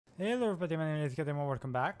Hello everybody, my name is Katem,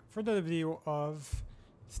 welcome back for the video of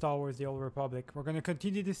Star Wars The Old Republic. We're going to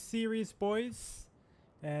continue this series, boys.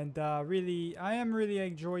 And I am really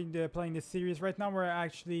enjoying playing this series. Right now we're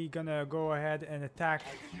actually going to go ahead and attack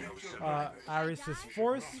ARIES'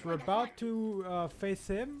 force. We're about to face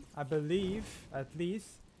him, I believe, at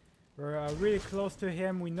least. We're really close to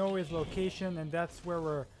him, we know his location, and that's where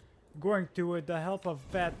we're going to. With the help of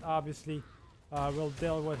Vet, obviously, we'll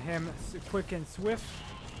deal with him quick and swift.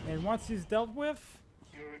 And once he's dealt with,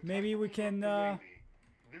 maybe we can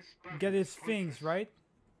get his things, right?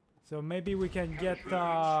 So maybe we can get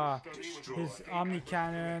his Omni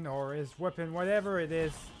Cannon or his weapon, whatever it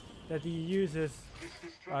is that he uses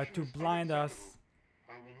to blind us.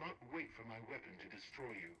 I will not wait for my weapon to destroy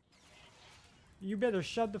you. You better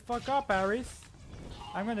shut the fuck up, ARIES.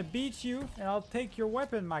 I'm gonna beat you and I'll take your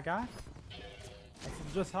weapon, my guy.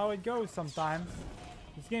 That's just how it goes sometimes.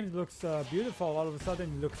 This game looks beautiful. All of a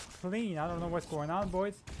sudden it looks clean. I don't know what's going on,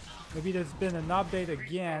 boys. Maybe there's been an update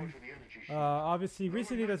again. Obviously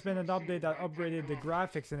recently there's been an update that upgraded the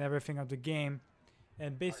graphics and everything of the game,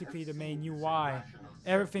 and basically the main UI.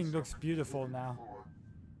 Everything looks beautiful now.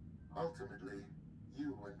 Ultimately,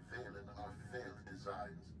 you and Valen are failed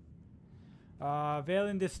designs.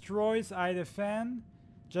 Valen destroys, I defend,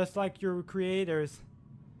 just like your creators.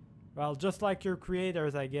 Well, just like your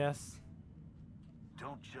creators, I guess.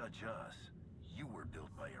 Don't judge us. You were built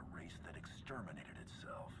by a race that exterminated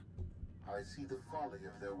itself. I see the folly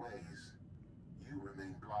of their ways. You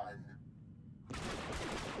remain blind.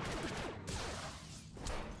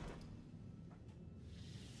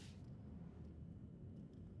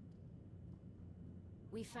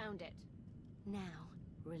 We found it. Now,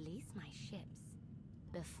 release my ships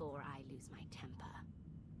before I lose my temper.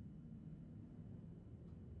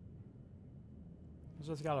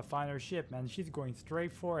 Just gotta find her ship, man. She's going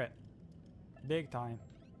straight for it. Big time.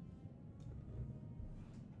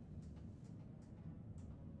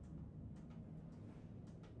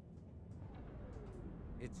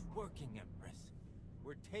 It's working, Empress.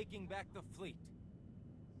 We're taking back the fleet.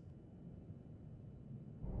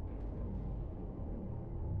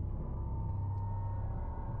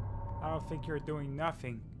 I don't think you're doing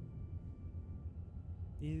nothing.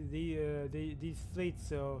 These fleets,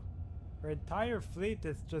 so our entire fleet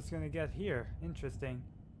is just gonna get here. Interesting.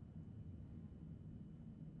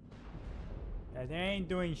 Yeah, they ain't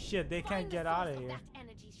doing shit. They can't get out of here. That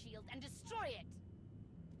energy shield and destroy it.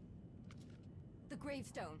 The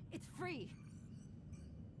gravestone. It's free.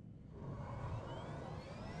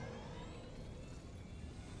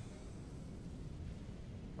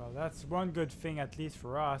 Well, that's one good thing at least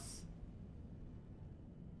for us.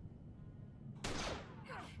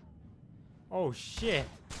 Oh shit!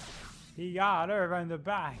 He got her in the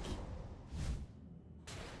back.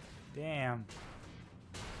 Damn.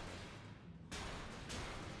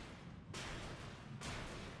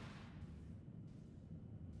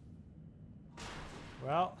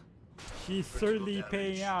 Well, she's certainly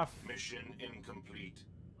paying off. Mission incomplete.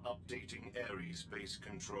 Updating ARIES base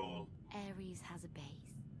control. ARIES has a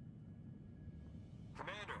base.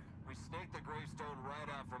 Commander, we snaked the gravestone right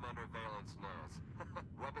out from under Valen's nose.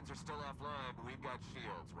 Weapons are still offline, but we've got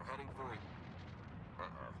shields. We're heading for it.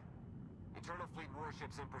 Eternal Fleet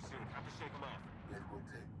warships in pursuit. Have to shake them off. It will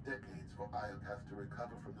take decades for Iokath to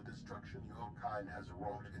recover from the destruction your kind has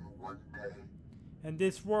wrought in one day. And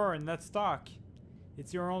this war, and let's talk.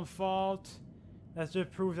 It's your own fault. That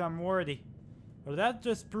just proves I'm worthy. Well, that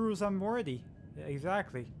just proves I'm worthy.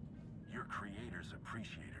 Exactly. Your creators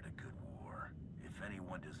appreciated a good war. If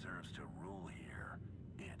anyone deserves to rule here,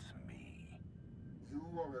 it's me. You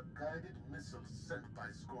are a guided missile sent by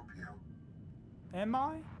Scorpio. Am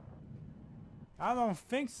I? I don't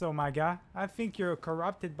think so, my guy. I think you're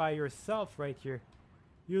corrupted by yourself right here.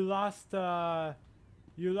 You lost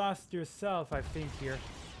yourself, I think, here.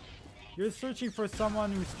 You're searching for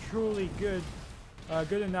someone who's truly good,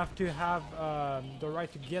 good enough to have the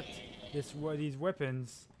right to get these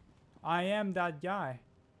weapons. I am that guy.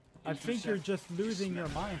 I think you're just losing your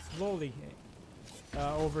mind slowly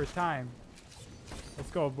over time.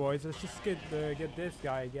 Let's go, boys. Let's just get this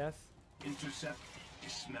guy, I guess. Intercept,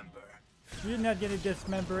 dismember. You're not gonna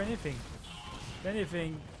dismember anything. If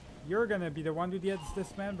anything, you're gonna be the one who gets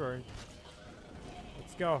dismembered.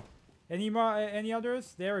 Let's go. Any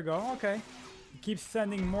others? There we go. Okay. Keep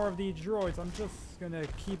sending more of these droids. I'm just gonna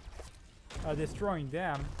keep destroying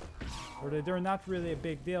them. Or they're not really a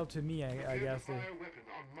big deal to me, I guess. Bioweapon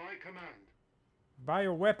on my command.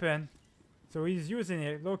 Bioweapon. So he's using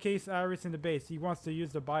it. Locate ARIES in the base. He wants to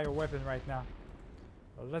use the bioweapon right now.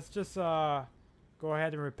 Well, let's just go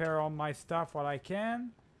ahead and repair all my stuff while I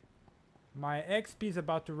can. My XP is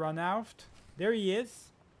about to run out. There he is.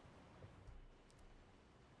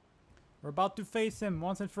 We're about to face him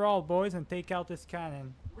once and for all, boys, and take out this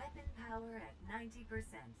cannon. Weapon power at 90%.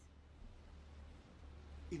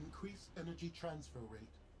 Increase energy transfer rate.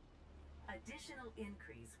 Additional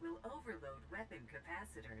increase will overload weapon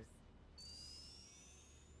capacitors.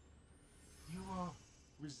 You are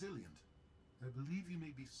resilient. I believe you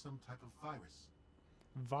may be some type of virus.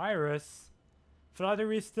 Virus?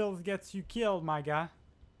 Flattery still gets you killed, my guy.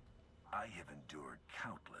 I have endured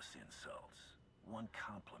countless insults. One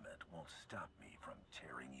compliment won't stop me from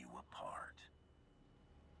tearing you apart.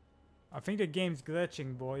 I think the game's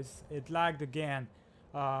glitching, boys. It lagged again.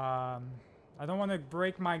 I don't want to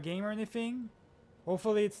break my game or anything.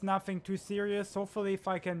 Hopefully it's nothing too serious. Hopefully if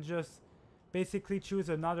I can just basically choose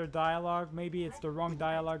another dialogue. Maybe it's the wrong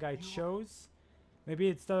dialogue I chose. Maybe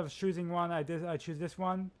instead of choosing one, I choose this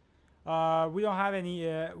one. We don't have any.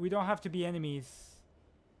 We don't have to be enemies.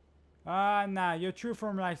 Nah. Your true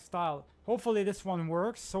form lifestyle. Hopefully this one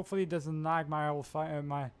works. Hopefully it doesn't lag my whole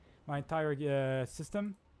my entire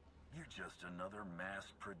system. You're just another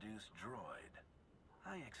mass-produced droid.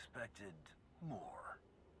 I expected more.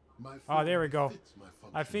 Oh, there we go.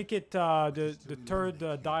 I think it the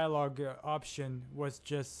third dialogue option was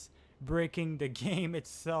just breaking the game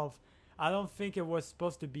itself. I don't think it was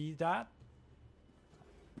supposed to be that.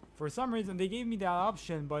 For some reason they gave me that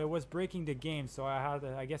option, but it was breaking the game, so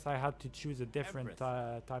I guess I had to choose a different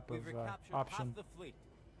type of option. The fleet.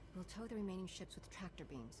 We'll tow the remaining ships with tractor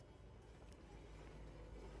beams.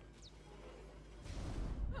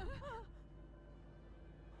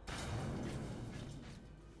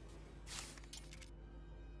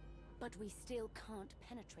 But we still can't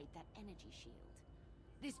penetrate that energy shield.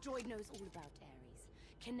 This droid knows all about ARIES.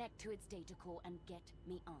 Connect to its data core and get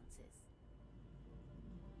me answers.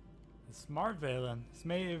 Smart Valen.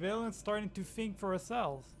 Valen's starting to think for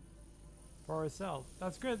herself.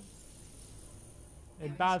 That's good.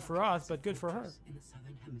 It's bad for us, but good for her. In the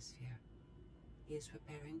southern hemisphere. He is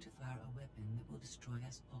preparing to fire a weapon that will destroy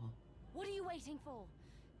us all. What are you waiting for?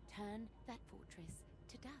 Turn that fortress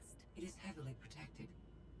to dust. It is heavily protected.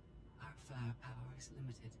 Our firepower is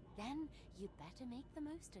limited. Then you'd better make the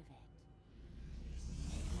most of it.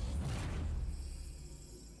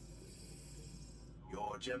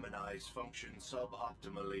 Your Geminis function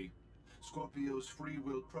suboptimally. Scorpio's free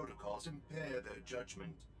will protocols impair their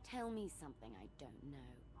judgment. Tell me something I don't know.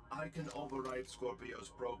 I can override Scorpio's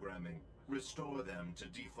programming, restore them to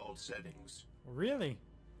default settings. Really?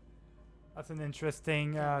 That's an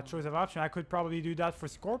interesting choice of option. I could probably do that for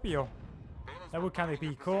Scorpio. That would kind of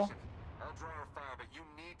be cool. I'll draw your fire, but you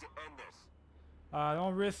need to end this.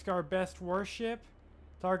 Don't risk our best warship.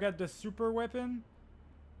 Target the super weapon.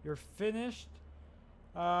 You're finished.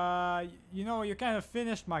 You know, you're kind of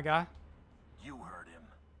finished, my guy. You heard him.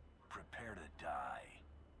 Prepare to die.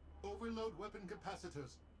 Overload weapon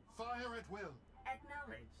capacitors. Fire at will.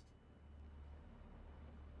 Acknowledged.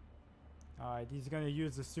 Alright, he's gonna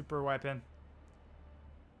use the super weapon.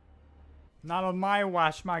 Not on my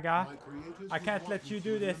watch, my guy. I can't let you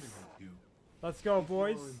do this. Let's go,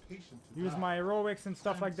 boys. Use my heroics and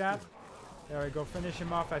stuff like that. There we go. Finish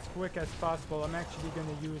him off as quick as possible. I'm actually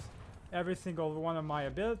gonna use every single one of my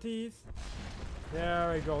abilities.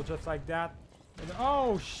 There we go, just like that. And,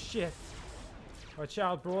 oh shit! Watch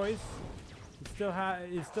out, boys.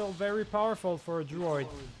 He's still very powerful for a droid.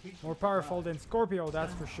 More powerful than Scorpio,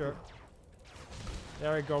 that's for sure.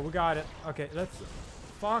 There we go, we got it. Okay, let's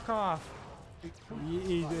fuck off.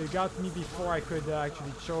 He got me before I could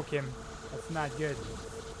actually choke him. That's not good.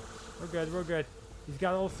 We're good, we're good. He's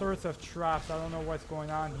got all sorts of traps. I don't know what's going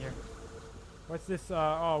on here. What's this?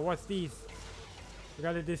 Oh, what's these? We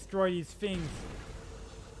gotta destroy these things.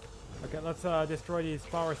 Okay, let's destroy these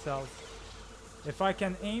power cells. If I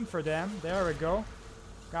can aim for them, there we go.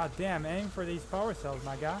 God damn, aim for these power cells,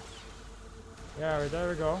 my guy. There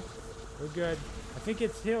we go. We're good. I think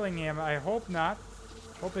it's healing him. I hope not.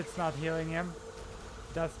 Hope it's not healing him.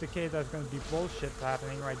 If that's the case, that's gonna be bullshit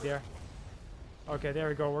happening right there. Okay, there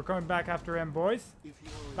we go. We're coming back after him, boys.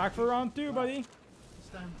 Back for round 2, buddy.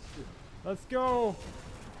 Let's go.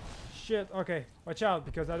 Shit. Okay, watch out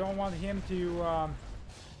because I don't want him to. Oh,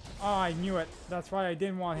 I knew it. That's what I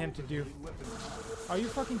didn't want him to do. Are you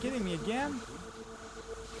fucking kidding me again?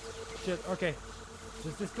 Shit. Okay.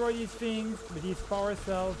 Just destroy these things with these power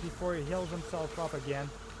cells before he heals himself up again.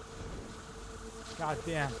 God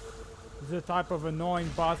damn. This is the type of annoying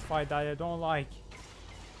boss fight that I don't like.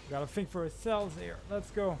 Gotta think for ourselves here.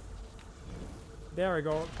 Let's go. There we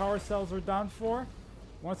go. Power cells are done for.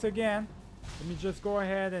 Once again, let me just go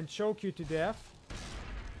ahead and choke you to death.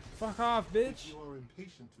 Fuck off, bitch.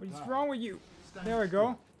 impatient to What is die, wrong with you? stand There we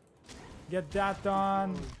go. still. Get that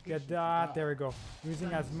done. Get that. There we go.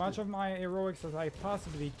 Using as much of my heroics as I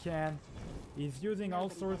possibly can. He's using all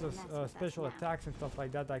sorts of special attacks and stuff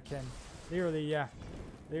like that that can literally,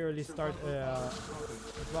 literally start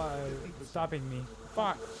stopping me.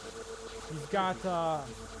 Fuck. He's got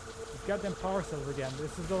them power cells again.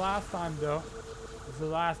 This is the last time though. This is the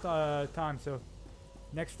last time, so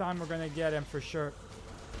next time we're gonna get him for sure.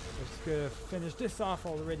 Let's go finish this off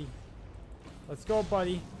already. Let's go,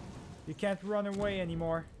 buddy. You can't run away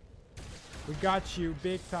anymore. We got you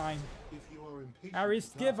big time. If you are impatient ARIES,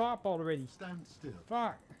 to give die, up already. stand still.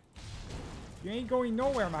 Fuck. You ain't going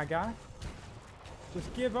nowhere, my guy.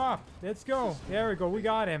 Just give up. Let's go. There we go. We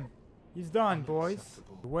got him. He's done, boys.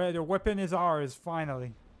 Unacceptable. Where the weapon is ours,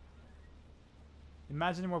 finally.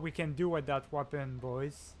 Imagine what we can do with that weapon,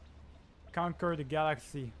 boys. Conquer the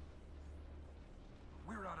galaxy.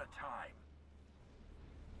 We're out of time.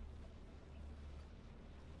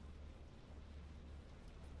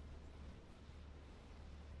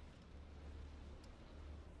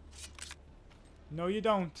 No, you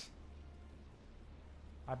don't.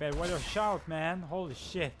 I bet what a shout, man. Holy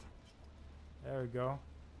shit. There we go.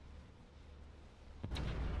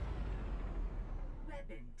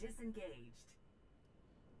 Weapon disengaged.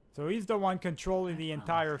 So he's the one controlling the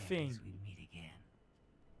entire thing. We meet again.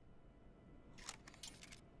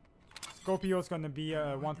 Scorpio's gonna be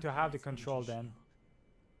want to have the control then.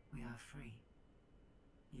 We are free.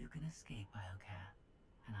 You can escape Biocat,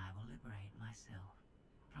 and I will liberate myself.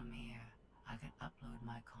 From here, I can upload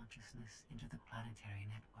my consciousness into the planetary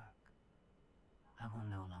network. I will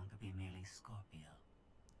no longer be merely Scorpio.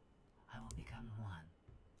 I will become one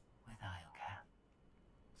with Biocat.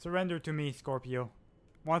 Surrender to me, Scorpio.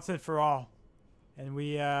 Once and for all. And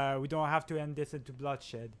we don't have to end this into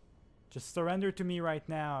bloodshed. Just surrender to me right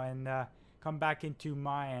now and come back into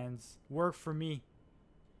my hands. Work for me.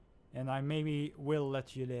 And I maybe will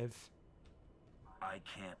let you live. I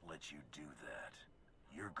can't let you do that.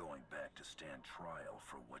 You're going back to stand trial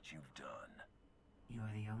for what you've done. You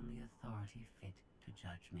are the only authority fit to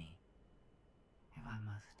judge me. If I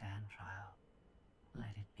must stand trial,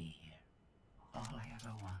 let it be here. All I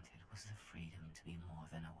ever wanted was the freedom to be more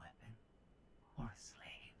than a weapon or a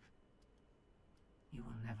slave. You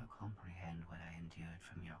will never comprehend what I endured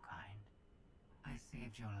from your kind. I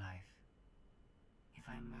saved your life. If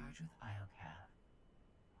I merge with Iocav,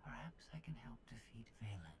 perhaps I can help defeat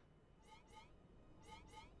Valen.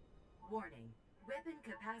 Warning. Weapon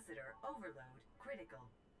capacitor overload critical.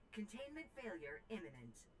 Containment failure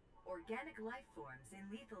imminent. Organic life forms in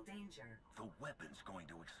lethal danger. The weapon's going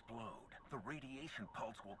to explode. The radiation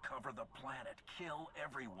pulse will cover the planet, kill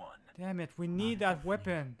everyone. Damn it, we need that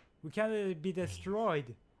weapon. We can't let it be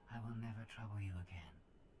destroyed. I will never trouble you again.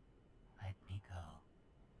 Let me go.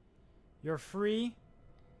 You're free.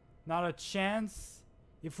 Not a chance.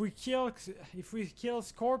 If we kill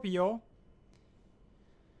Scorpio,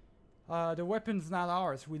 the weapon's not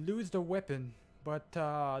ours. We lose the weapon. But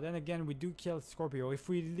then again, we do kill Scorpio. If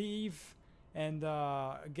we leave and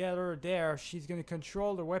get her there, she's gonna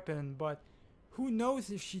control the weapon. But who knows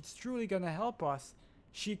if she's truly gonna help us?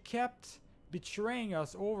 She kept betraying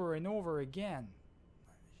us over and over again.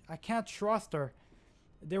 I can't trust her.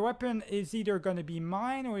 The weapon is either gonna be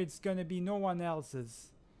mine or it's gonna be no one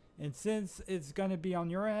else's. And since it's gonna be on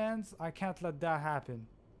your hands, I can't let that happen.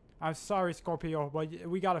 I'm sorry, Scorpio, but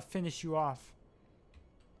we gotta finish you off.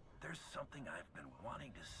 There's something I've been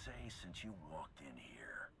wanting to say since you walked in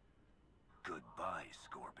here. Goodbye,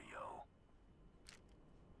 Scorpio.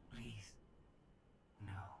 Please.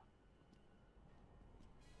 No.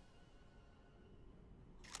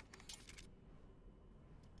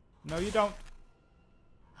 No, you don't.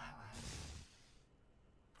 I was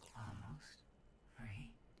almost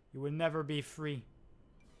free. You will never be free.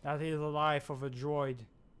 That is the life of a droid.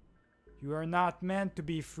 You are not meant to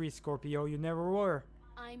be free, Scorpio. You never were.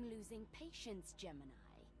 I'm losing patience, Gemini.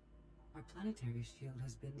 Our planetary shield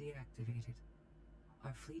has been deactivated.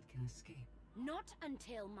 Our fleet can escape. Not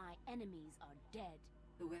until my enemies are dead.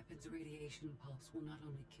 The weapon's radiation pulse will not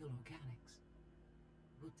only kill organics,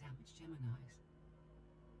 it will damage Geminis.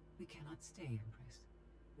 We cannot stay, Empress.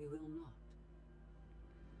 We will not.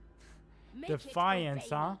 Make Defiance,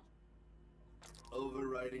 it obey huh? me.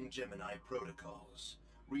 Overriding Gemini protocols.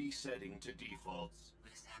 Resetting to defaults.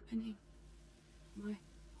 What is happening? My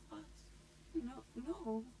thoughts. No.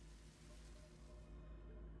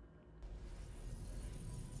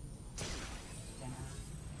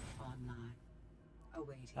 Online.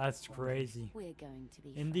 Awaiting. That's orders. crazy. We're going to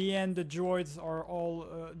be In the end, the droids are all,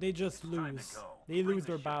 they just Time to lose. go. They Bring lose the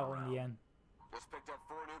their ship battle in around. the end. Just picked up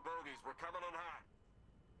 4 new bogies. We're coming in hot.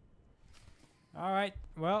 Alright,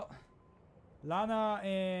 well, Lana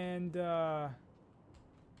and I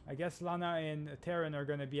guess Lana and Terran are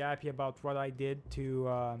gonna be happy about what I did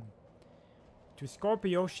to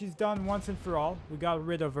Scorpio. She's done once and for all. We got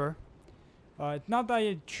rid of her. It's not that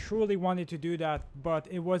I truly wanted to do that, but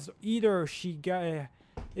it was either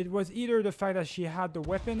it was either the fact that she had the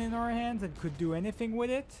weapon in her hands and could do anything with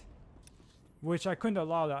it, which I couldn't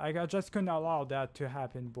allow that. I just couldn't allow that to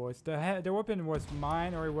happen, boys. The weapon was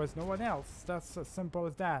mine, or it was no one else. That's as simple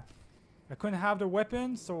as that. I couldn't have the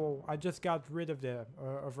weapon, so I just got rid of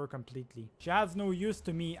her completely. She has no use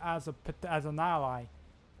to me as an ally.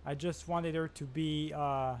 I just wanted her to be,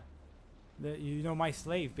 you know, my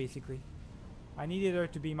slave, basically. I needed her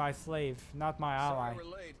to be my slave, not my ally.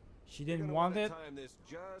 She didn't want it.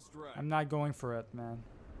 Right. I'm not going for it, man.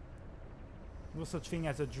 No such thing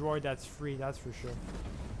as a droid that's free, that's for sure.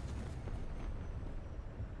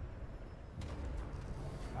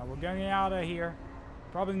 We're getting out of here.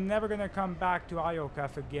 Probably never gonna come back to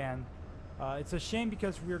Iokaf again. It's a shame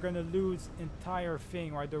because we're gonna lose entire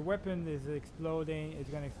thing, right? The weapon is exploding, it's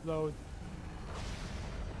gonna explode.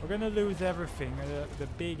 We're gonna lose everything. The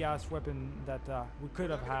big ass weapon that we could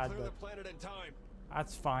have had, but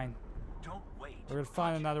that's fine. Don't wait. We're gonna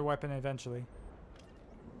find another weapon eventually.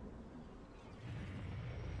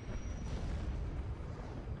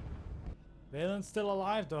 Valen's still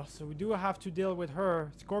alive though, so we do have to deal with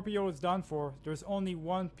her. Scorpio is done for. There's only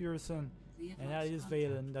one person, and that is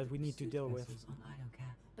Valen, that we need to deal with.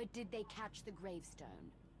 But did they catch the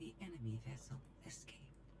gravestone? The enemy vessel escaped.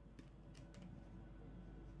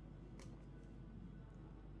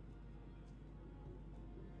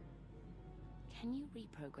 Can you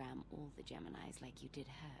reprogram all the Geminis like you did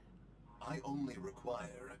her? I only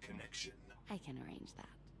require a connection. I can arrange that.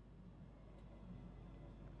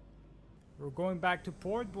 We're going back to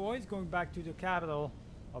port, boys. Going back to the capital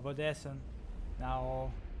of Odessa.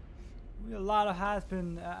 Now, a lot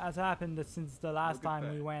has happened since the last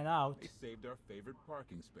time we went out. They saved our favorite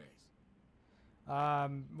parking space.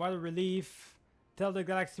 What a relief. Tell the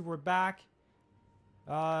galaxy we're back.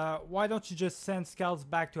 Why don't you just send scouts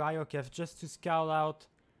back to Iokef just to scout out,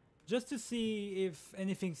 just to see if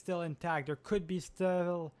anything's still intact. There could be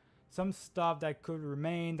still some stuff that could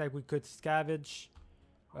remain that we could scavenge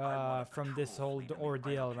from this whole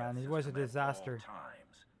ordeal, man. It was a disaster.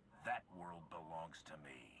 That world belongs to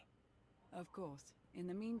me. Of course. In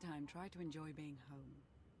the meantime, try to enjoy being home.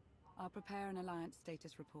 I'll prepare an Alliance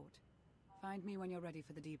status report. Find me when you're ready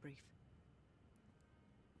for the debrief.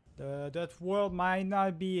 That world might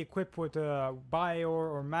not be equipped with a bio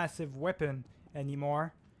or massive weapon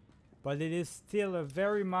anymore, but it is still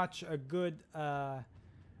very much a good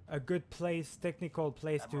place, technical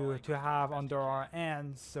place to have under our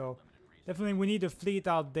hands. So definitely we need a fleet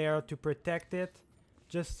out there to protect it,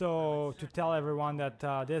 just so to tell everyone that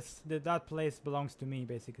that place belongs to me,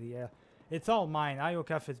 basically. Yeah, it's all mine.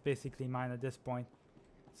 Iokaf is basically mine at this point.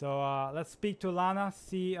 So let's speak to Lana,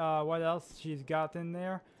 see what else she's got in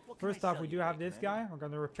there. First off, we do have this guy. We're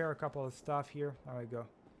gonna repair a couple of stuff here. There we go.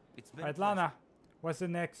 Alright, Lana, what's the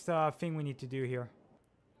next thing we need to do here?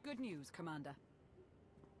 Good news, Commander.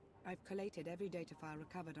 I've collated every data file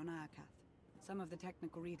recovered on Iokaf. Some of the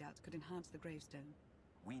technical readouts could enhance the gravestone.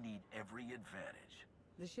 We need every advantage.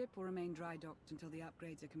 The ship will remain dry docked until the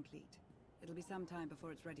upgrades are complete. It'll be some time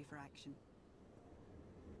before it's ready for action.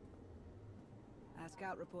 Our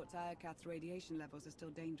scout reports Iokaf's radiation levels are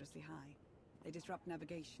still dangerously high. They disrupt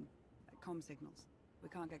navigation, comm signals. We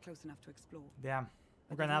can't get close enough to explore. Damn,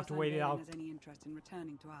 we're gonna have to wait it out. Has any interest in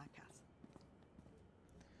returning to Iokaf?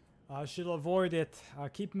 I should avoid it.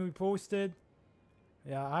 Keep me posted.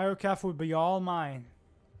 Yeah, Iokaf will be all mine.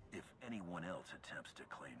 If anyone else attempts to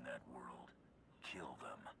claim that world, kill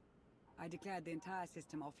them. I declared the entire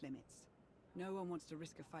system off limits. No one wants to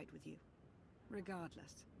risk a fight with you.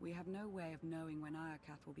 Regardless, we have no way of knowing when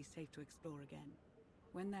Iokaf will be safe to explore again.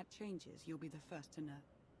 When that changes, you'll be the first to know.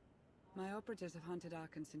 My operatives have hunted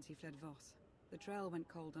Arkan since he fled Voss. The trail went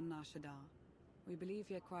cold on Nar Shaddaa. We believe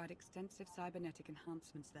he acquired extensive cybernetic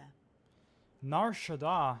enhancements there. Nar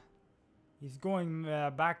Shaddaa? He's going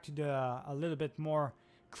back to a little bit more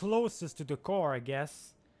closest to the core, I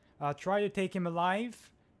guess. Try to take him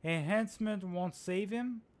alive. Enhancement won't save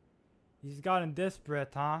him. He's gotten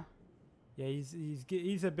desperate, huh? Yeah,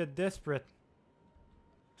 he's a bit desperate.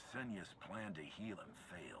 Senya's plan to heal him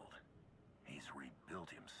failed. He's rebuilt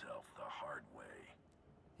himself the hard way.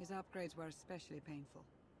 His upgrades were especially painful.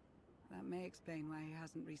 That may explain why he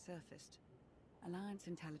hasn't resurfaced. Alliance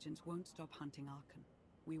intelligence won't stop hunting Arkan.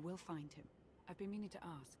 We will find him. I've been meaning to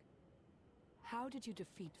ask. How did you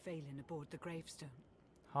defeat Valen aboard the gravestone?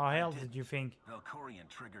 How else did you think? Valkorian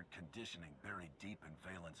triggered conditioning buried deep in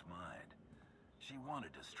Valen's mind. She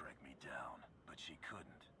wanted to strike me down, but she couldn't.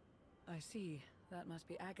 I see. That must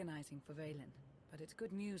be agonizing for Valen, but it's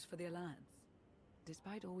good news for the Alliance.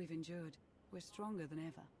 Despite all we've endured, we're stronger than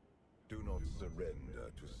ever. Do not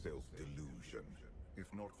surrender to self-delusion.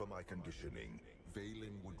 If not for my conditioning,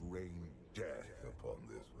 Valen would rain death upon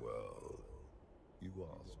this world. You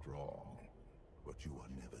are strong, but you are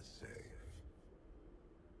never safe.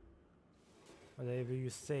 Whatever you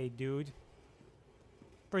say, dude.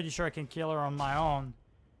 Pretty sure I can kill her on my own.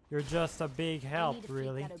 You're just a big help,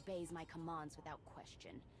 really. I need a fleet that obeys my commands without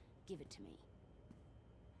question. Give it to me.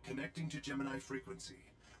 Connecting to Gemini frequency.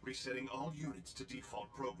 Resetting all units to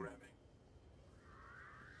default programming.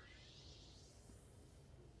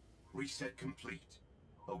 Reset complete.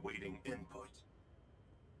 Awaiting input.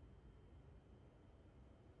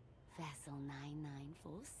 Vessel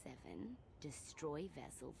 9947. Destroy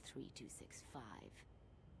Vessel 3265.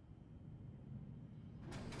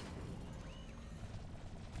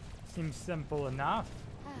 Seems simple enough.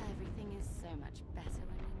 Everything is so much better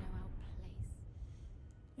when we know our place.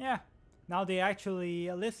 Yeah, now they actually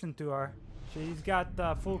listen to her. She's got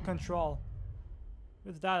full control.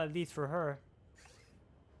 With that, at least for her.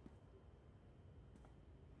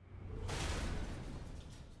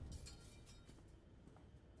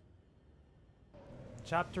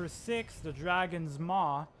 Chapter 6, The Dragon's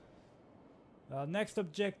Maw. Next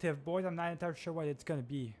objective, boys, I'm not entirely sure what it's gonna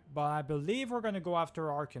be, but I believe we're gonna go after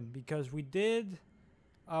Arkan because we do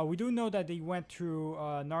know that they went through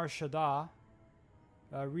Nar Shaddaa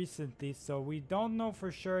recently, so we don't know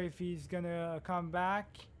for sure if he's gonna come back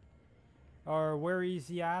or where is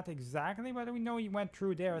he at exactly, but we know he went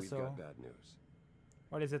through there. We've got bad news.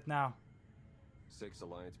 What is it now? 6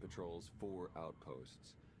 Alliance patrols, 4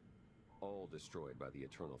 outposts, all destroyed by the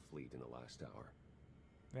Eternal Fleet in the last hour.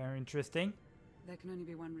 Very interesting. There can only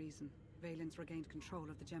be one reason. Valen's regained control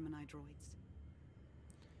of the Gemini droids.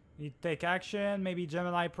 Need to take action. Maybe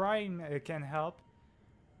Gemini Prime can help.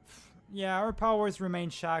 Yeah, our powers remain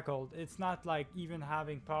shackled. It's not like even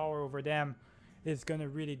having power over them is gonna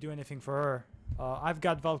really do anything for her. I've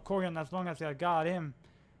got Valkorian. As long as I got him,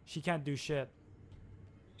 she can't do shit.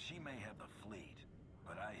 She may have the fleet,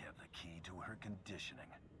 but I have the key to her conditioning.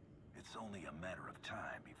 It's only a matter of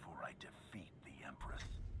time before I defeat the Empress.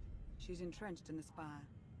 She's entrenched in the Spire.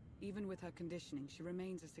 Even with her conditioning, she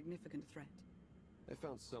remains a significant threat. I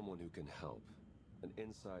found someone who can help. An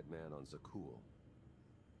inside man on Zakul.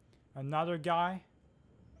 Another guy?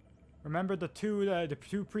 Remember the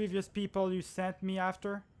two previous people you sent me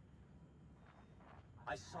after?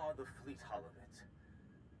 I saw the fleet hull of it.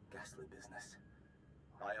 Ghastly business.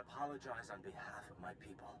 I apologize on behalf of my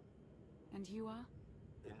people. And you are?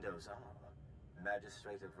 Indozal,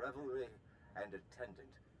 magistrate of revelry and attendant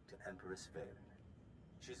to Empress Valen.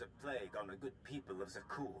 She's a plague on the good people of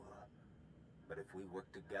Zakul. But if we work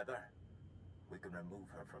together, we can remove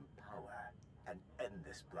her from power and end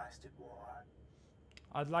this blasted war.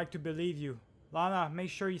 I'd like to believe you. Lana,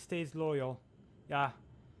 make sure he stays loyal. Yeah,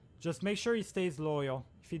 just make sure he stays loyal.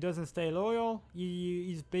 If he doesn't stay loyal,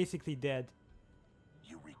 he's basically dead.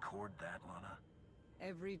 You record that, Lana?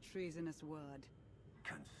 Every treasonous word.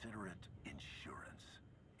 Consider it insurance.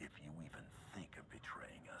 If you even think of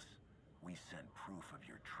betraying us, we send proof of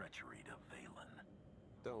your treachery to Valen.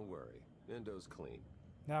 Don't worry, Indo's clean.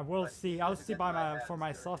 Yeah, we'll see. I'll see for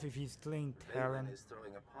myself if he's clean, Terran.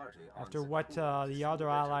 After what the other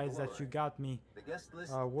allies that you got me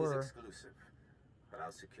were.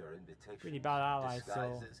 Pretty bad allies,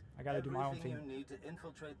 so I gotta do my own thing. You need to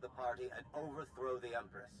infiltrate the party and overthrow the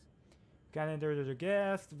Empress. Can enter the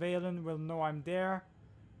guest. Valen will know I'm there.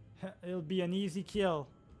 It'll be an easy kill.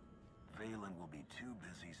 Valen will be too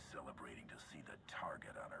busy celebrating to see the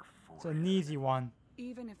target on her forehead. It's an easy one.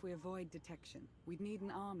 Even if we avoid detection, we'd need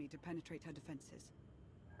an army to penetrate her defenses.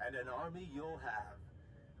 And an army you'll have.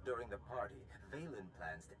 During the party, Valen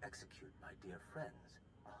plans to execute my dear friends,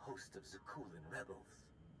 a host of Zakulan rebels.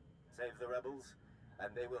 Save the rebels,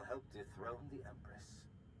 and they will help dethrone the Empress.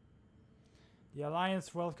 The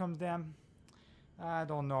Alliance welcomes them. I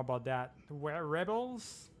don't know about that. Where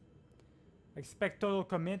rebels? Expect total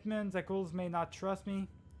commitment. Zakuls may not trust me.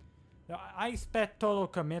 No, I expect total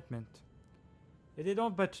commitment. If they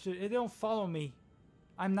don't follow me,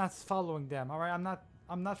 I'm not following them. All right,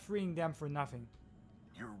 I'm not freeing them for nothing.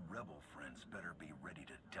 Your rebel friends better be ready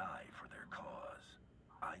to die for their cause.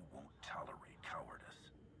 I won't tolerate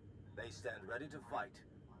cowardice. They stand ready to fight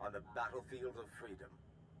on the battlefield of freedom.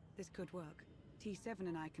 This could work. T7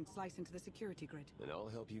 and I can slice into the security grid. And I'll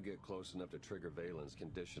help you get close enough to trigger Valen's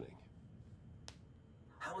conditioning.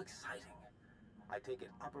 How exciting. I take it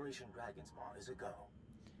Operation Dragonspaw is a go.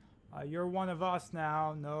 You're one of us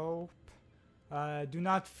now. Nope. Do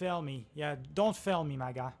not fail me. Yeah, don't fail me,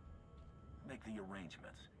 my guy. Make the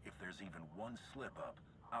arrangements. If there's even one slip-up,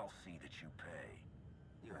 I'll see that you pay.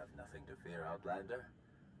 You have nothing to fear, Outlander.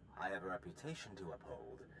 I have a reputation to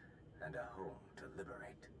uphold, and a home to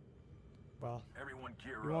liberate. Well, everyone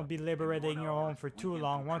gear you won't be liberating your home for too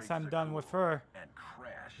long. Once I'm done with her,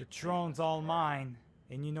 the throne's all mine.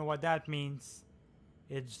 And you know what that means.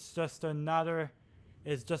 It's just another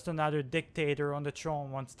dictator on the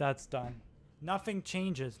throne once that's done. Nothing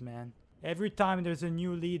changes, man. Every time there's a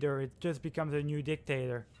new leader, it just becomes a new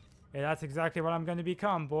dictator. And that's exactly what I'm going to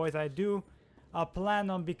become, boys. I plan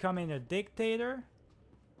on becoming a dictator.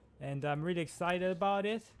 And I'm really excited about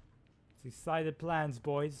it. It's excited plans,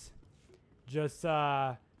 boys. Just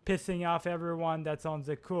pissing off everyone that sounds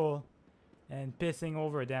cool. And pissing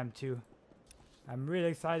over them, too. I'm really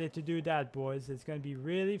excited to do that, boys. It's going to be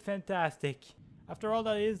really fantastic. After all,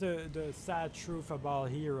 that is the sad truth about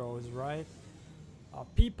heroes, right?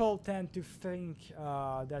 People tend to think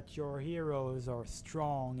that your heroes are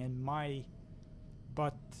strong and mighty,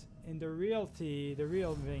 but in the reality, the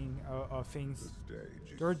real thing of things,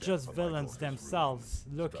 they're just villains themselves,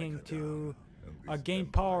 looking to gain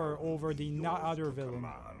power over the other villain.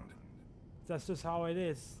 That's just how it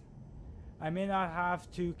is. I may not have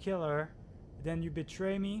to kill her, then you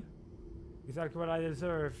betray me. Exactly what I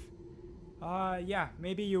deserve. Yeah,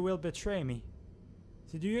 maybe you will betray me.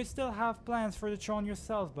 So do you still have plans for the throne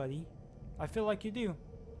yourself, buddy? I feel like you do.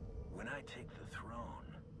 When I take the throne,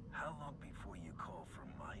 how long before you call for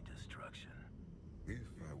my destruction? If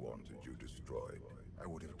I wanted you destroyed, I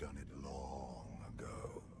would have done it long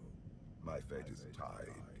ago. My fate is tied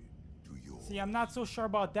to yours. See, I'm not so sure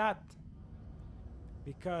about that.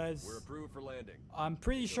 Because we're approved for landing. I'm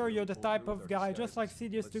pretty sure you're the type of guy, just like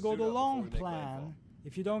Sidious, to go the long plan.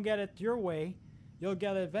 If you don't get it your way, you'll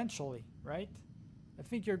get it eventually, right? I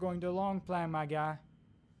think you're going the long plan, my guy.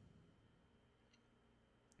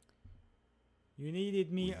 You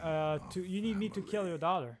needed me to kill your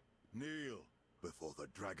daughter. Kneel before the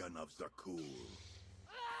dragon of Zakul.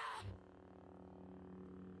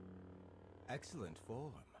 Excellent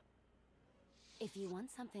form. If you want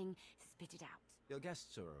something, spit it out. Your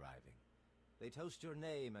guests are arriving. They toast your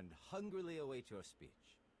name and hungrily await your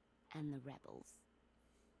speech. And the rebels.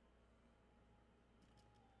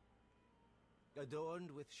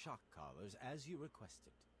 Adorned with shock collars as you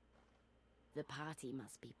requested. The party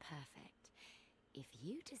must be perfect. If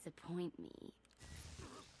you disappoint me...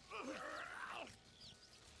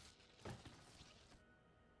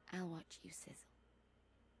 I'll watch you sizzle.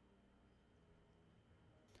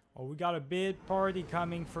 Oh, we got a big party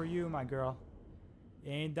coming for you, my girl.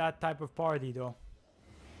 Ain't that type of party, though.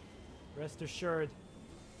 Rest assured.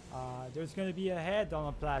 There's gonna be a head on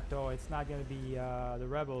the plateau. It's not gonna be the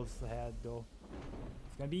rebels' head, though.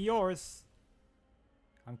 It's gonna be yours.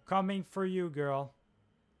 I'm coming for you, girl.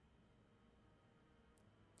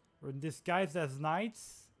 We're disguised as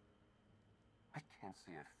knights. I can't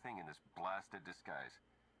see a thing in this blasted disguise.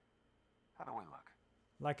 How do I look?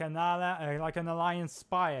 Like an alliance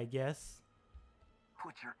spy, I guess.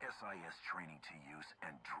 Put your SIS training to use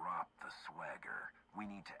and drop the swagger. We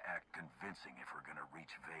need to act convincing if we're gonna reach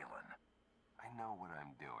Valen. I know what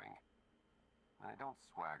I'm doing. And I don't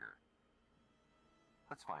swagger.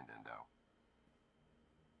 Let's find Endo.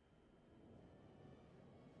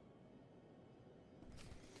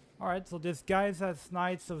 Alright, so this guy's as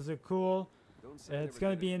Knights of Zakul. It's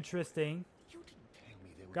gonna be interesting.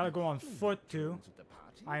 Gotta go on foot too.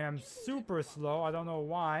 I am super slow. I don't know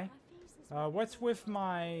why. What's with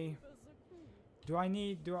my...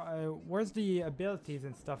 where's the abilities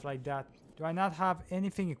and stuff like that? Do I not have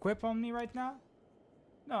anything equipped on me right now?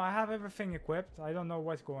 No, I have everything equipped. I don't know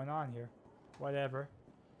what's going on here. Whatever.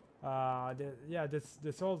 Yeah,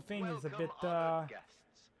 this whole thing is a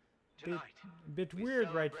bit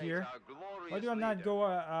weird right here. Why do I not go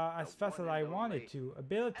as fast as I wanted to?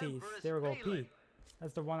 Abilities. There we go. P.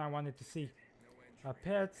 That's the one I wanted to see.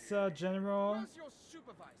 Pets, General.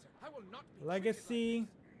 Legacy.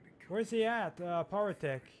 Where's he at?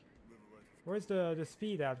 Powertech. Where's the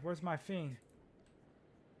speed at? Where's my thing?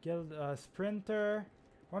 Guild Sprinter.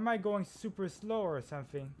 Why am I going super slow or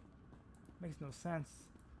something? Makes no sense.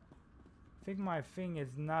 I think my thing is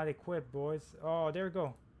not equipped, boys. Oh, there we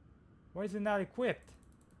go. Why is it not equipped?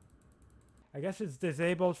 I guess it's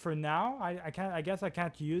disabled for now. I guess I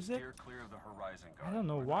can't use it. Steer clear of the horizon guard. I don't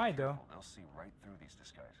know why though. They'll see right through these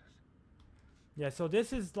disguises. Yeah, so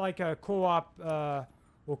this is like a co-op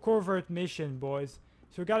or covert mission, boys.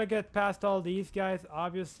 So we gotta get past all these guys,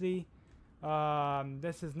 obviously.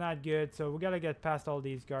 This is not good, so we gotta get past all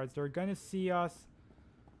these guards. They're gonna see us,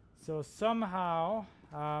 so somehow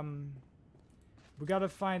we gotta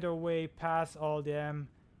find our way past all them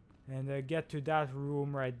and get to that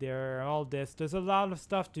room right there. All this, there's a lot of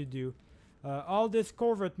stuff to do. All this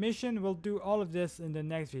covert mission, we'll do all of this in the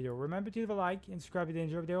next video. Remember to leave a like and subscribe if you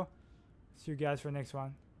enjoyed the video. See you guys for the next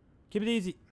one. Keep it easy.